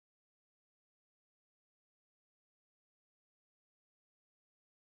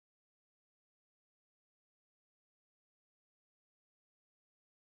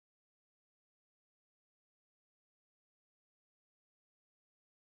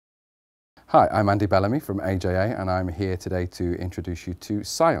Hi, I'm Andy Bellamy from AJA and I'm here today to introduce you to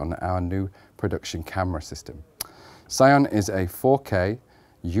CION, our new production camera system. CION is a 4K,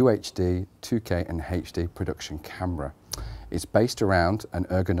 UHD, 2K and HD production camera. It's based around an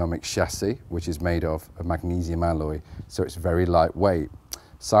ergonomic chassis which is made of a magnesium alloy, so it's very lightweight.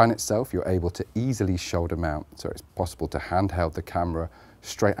 CION itself you're able to easily shoulder mount, so it's possible to handheld the camera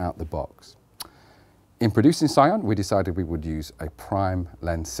straight out the box. In producing CION, we decided we would use a prime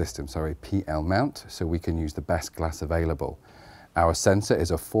lens system, so a PL mount, so we can use the best glass available. Our sensor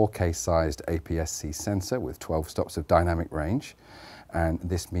is a 4K sized APS-C sensor with 12 stops of dynamic range, and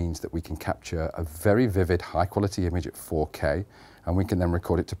this means that we can capture a very vivid high quality image at 4K, and we can then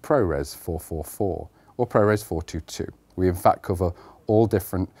record it to Prores 444 or Prores 422. We in fact cover all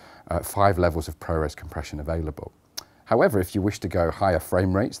different 5 levels of Prores compression available. However, if you wish to go higher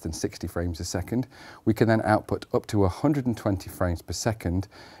frame rates than 60 frames a second, we can then output up to 120 frames per second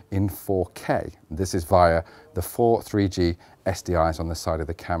in 4K. This is via the 4 3G SDIs on the side of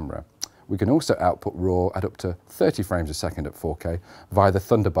the camera. We can also output RAW at up to 30 frames a second at 4K via the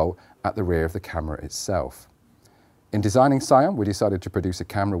Thunderbolt at the rear of the camera itself. In designing CION, we decided to produce a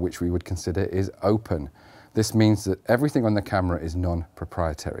camera which we would consider is open. This means that everything on the camera is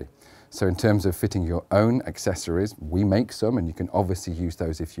non-proprietary. So in terms of fitting your own accessories, we make some and you can obviously use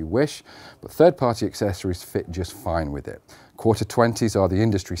those if you wish, but third-party accessories fit just fine with it. 1/4-20s are the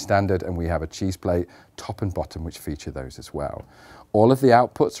industry standard and we have a cheese plate, top and bottom, which feature those as well. All of the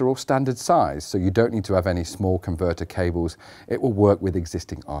outputs are all standard size, so you don't need to have any small converter cables. It will work with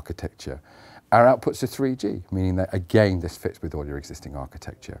existing architecture. Our outputs are 3G, meaning that again, this fits with all your existing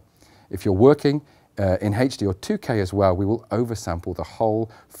architecture. If you're working in HD or 2K as well, we will oversample the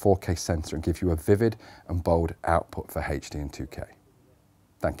whole 4K sensor and give you a vivid and bold output for HD and 2K.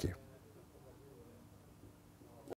 Thank you.